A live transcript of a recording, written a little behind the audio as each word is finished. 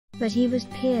But he was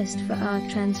pierced for our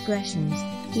transgressions,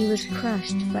 he was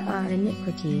crushed for our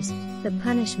iniquities. The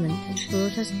punishment that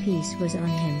brought us peace was on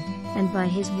him, and by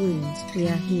his wounds we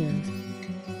are healed.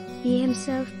 He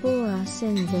himself bore our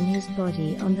sins in his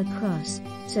body on the cross,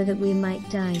 so that we might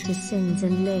die to sins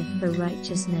and live for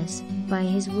righteousness. By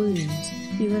his wounds,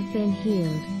 you have been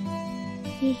healed.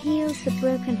 He heals the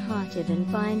brokenhearted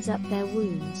and binds up their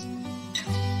wounds.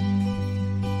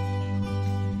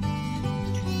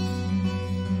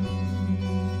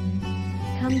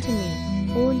 Come to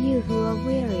me, all you who are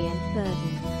weary and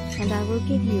burdened, and I will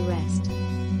give you rest.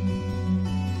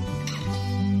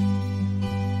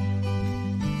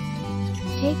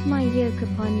 Take my yoke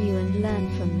upon you and learn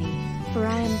from me, for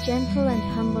I am gentle and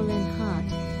humble in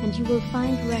heart, and you will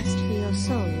find rest for your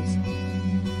souls.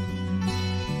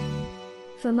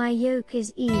 For my yoke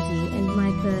is easy and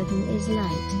my burden is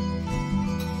light.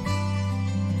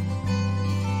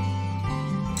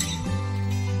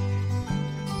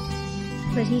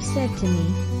 But he said to me,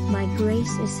 my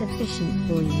grace is sufficient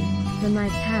for you, for my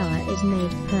power is made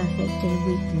perfect in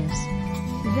weakness.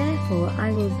 Therefore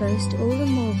I will boast all the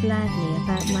more gladly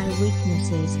about my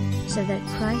weaknesses, so that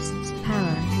Christ's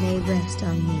power may rest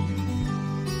on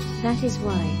me. That is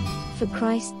why, for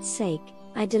Christ's sake,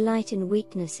 I delight in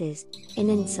weaknesses, in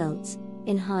insults,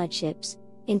 in hardships,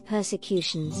 in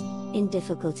persecutions, in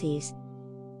difficulties.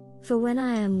 For when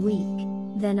I am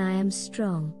weak, then I am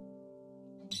strong.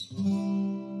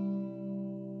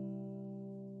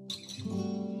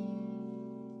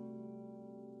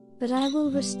 But I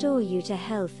will restore you to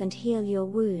health and heal your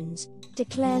wounds,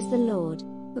 declares the Lord,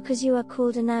 because you are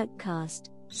called an outcast,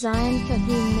 Zion for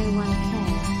whom no one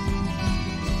cares.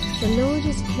 The Lord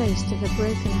is close to the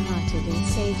brokenhearted and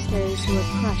saves those who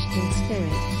are crushed in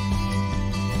spirit.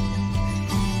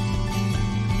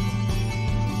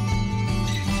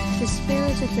 The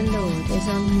Spirit of the Lord is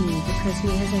on me because he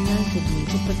has anointed me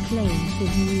to proclaim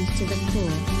good news to the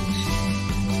poor.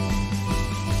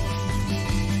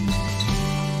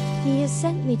 He has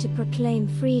sent me to proclaim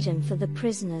freedom for the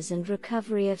prisoners and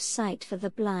recovery of sight for the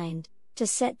blind, to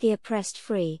set the oppressed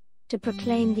free, to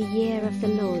proclaim the year of the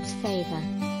Lord's favor.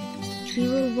 He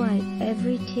will wipe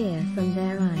every tear from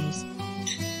their eyes.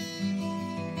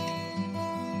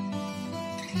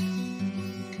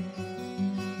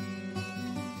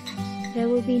 There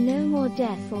will be no more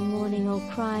death or mourning or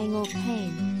crying or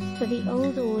pain, for the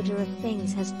old order of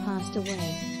things has passed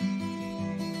away.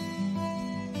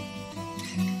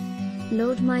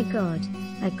 Lord my God,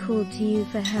 I called to you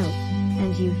for help,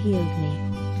 and you healed me.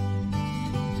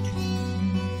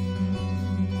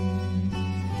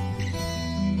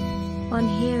 On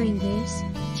hearing this,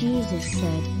 Jesus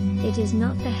said, it is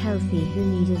not the healthy who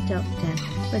need a doctor,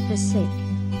 but the sick.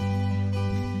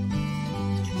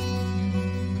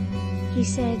 He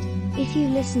said, if you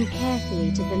listen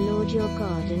carefully to the Lord your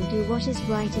God and do what is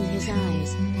right in his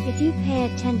eyes, if you pay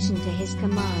attention to his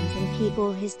commands and keep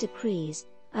all his decrees,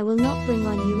 I will not bring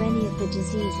on you any of the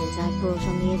diseases I brought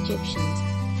on the Egyptians,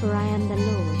 for I am the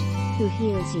Lord, who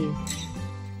heals you.